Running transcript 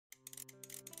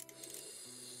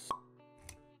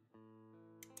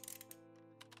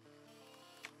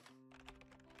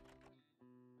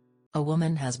A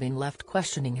woman has been left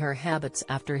questioning her habits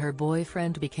after her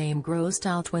boyfriend became grossed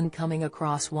out when coming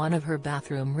across one of her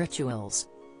bathroom rituals.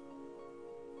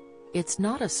 It's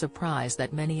not a surprise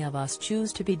that many of us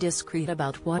choose to be discreet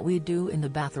about what we do in the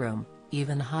bathroom,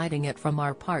 even hiding it from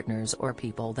our partners or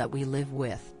people that we live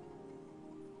with.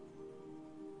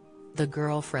 The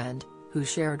girlfriend, who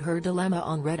shared her dilemma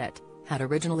on Reddit, had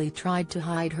originally tried to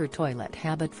hide her toilet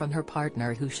habit from her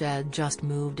partner who she had just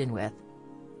moved in with.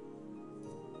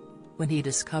 When he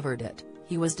discovered it,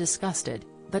 he was disgusted,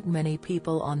 but many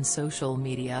people on social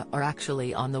media are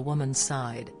actually on the woman's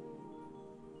side.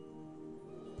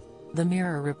 The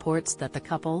Mirror reports that the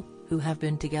couple, who have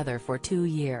been together for 2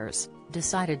 years,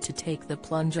 decided to take the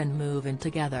plunge and move in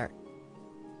together.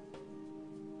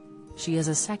 She is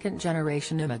a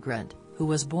second-generation immigrant, who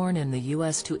was born in the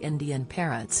U.S. to Indian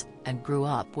parents, and grew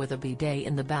up with a bidet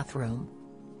in the bathroom.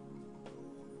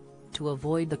 To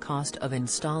avoid the cost of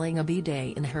installing a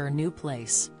bidet in her new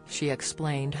place, she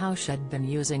explained how she'd been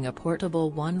using a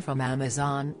portable one from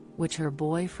Amazon, which her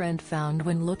boyfriend found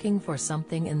when looking for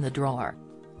something in the drawer.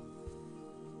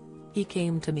 He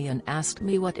came to me and asked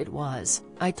me what it was.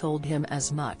 I told him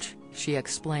as much, she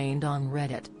explained on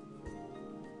Reddit.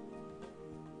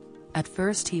 At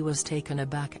first he was taken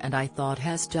aback and I thought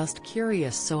he's just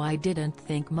curious, so I didn't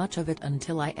think much of it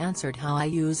until I answered how I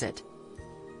use it.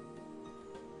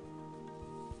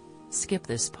 Skip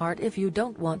this part if you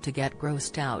don't want to get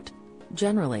grossed out.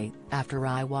 Generally, after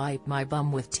I wipe my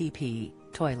bum with TP,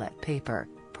 toilet paper,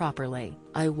 properly,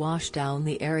 I wash down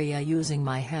the area using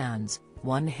my hands.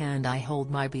 One hand I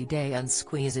hold my bidet and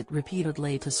squeeze it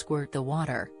repeatedly to squirt the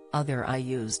water, other I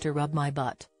use to rub my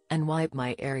butt, and wipe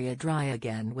my area dry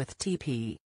again with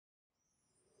TP.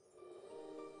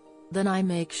 Then I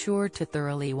make sure to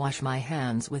thoroughly wash my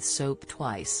hands with soap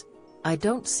twice. I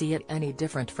don't see it any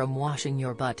different from washing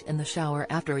your butt in the shower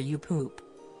after you poop.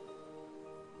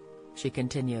 She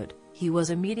continued, he was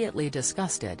immediately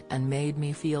disgusted and made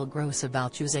me feel gross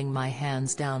about using my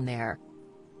hands down there.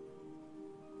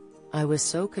 I was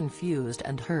so confused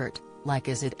and hurt, like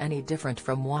is it any different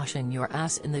from washing your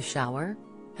ass in the shower?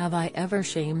 Have I ever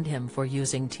shamed him for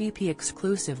using TP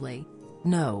exclusively?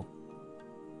 No.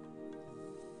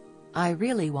 I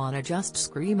really wanna just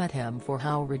scream at him for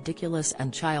how ridiculous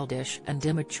and childish and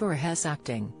immature he's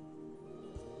acting.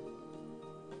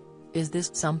 Is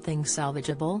this something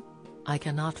salvageable? I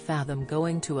cannot fathom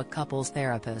going to a couples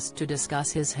therapist to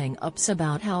discuss his hang-ups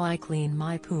about how I clean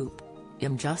my poop.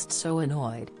 I'm just so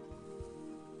annoyed.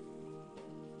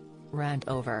 Rant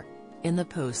over. In the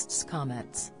post's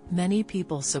comments, many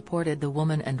people supported the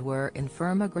woman and were in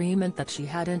firm agreement that she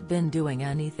hadn't been doing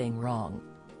anything wrong.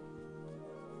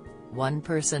 One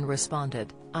person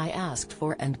responded, I asked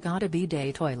for and got a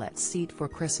bidet toilet seat for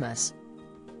Christmas.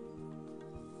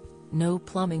 No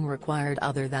plumbing required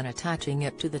other than attaching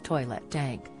it to the toilet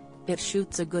tank. It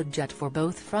shoots a good jet for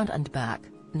both front and back,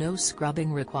 no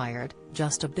scrubbing required,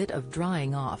 just a bit of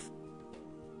drying off.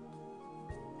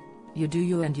 You do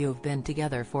you, and you've been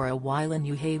together for a while and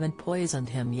you haven't poisoned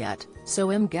him yet, so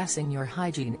I'm guessing your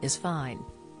hygiene is fine.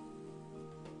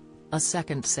 A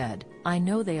second said, I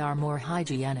know they are more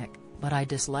hygienic, but I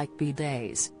dislike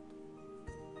bidets.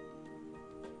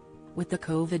 With the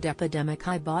COVID epidemic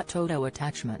I bought Toto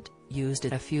attachment, used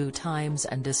it a few times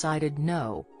and decided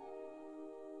no.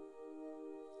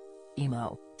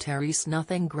 Emo, Therese,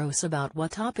 nothing gross about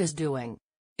what Top is doing.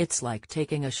 It's like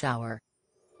taking a shower.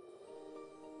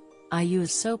 I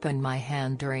use soap in my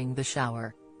hand during the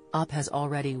shower. Op has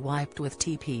already wiped with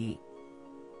TP.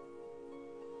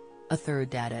 A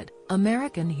third added,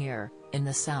 American here, in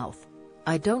the South.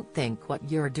 I don't think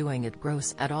what you're doing is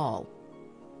gross at all.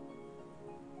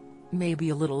 Maybe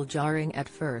a little jarring at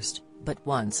first, but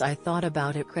once I thought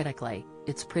about it critically,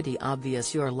 it's pretty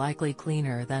obvious you're likely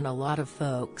cleaner than a lot of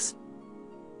folks.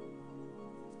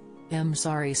 I'm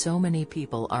sorry so many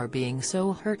people are being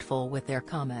so hurtful with their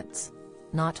comments.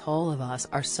 Not all of us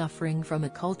are suffering from a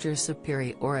culture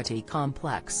superiority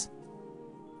complex.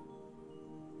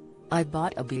 I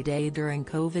bought a bidet during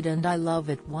COVID and I love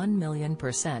it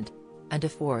 1,000,000%. And a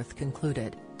fourth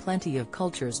concluded, plenty of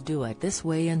cultures do it this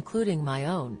way including my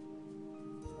own.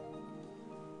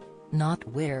 Not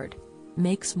weird.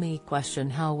 Makes me question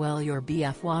how well your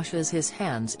BF washes his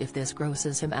hands if this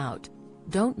grosses him out.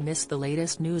 Don't miss the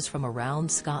latest news from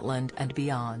around Scotland and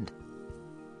beyond.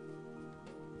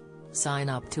 Sign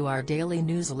up to our daily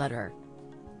newsletter.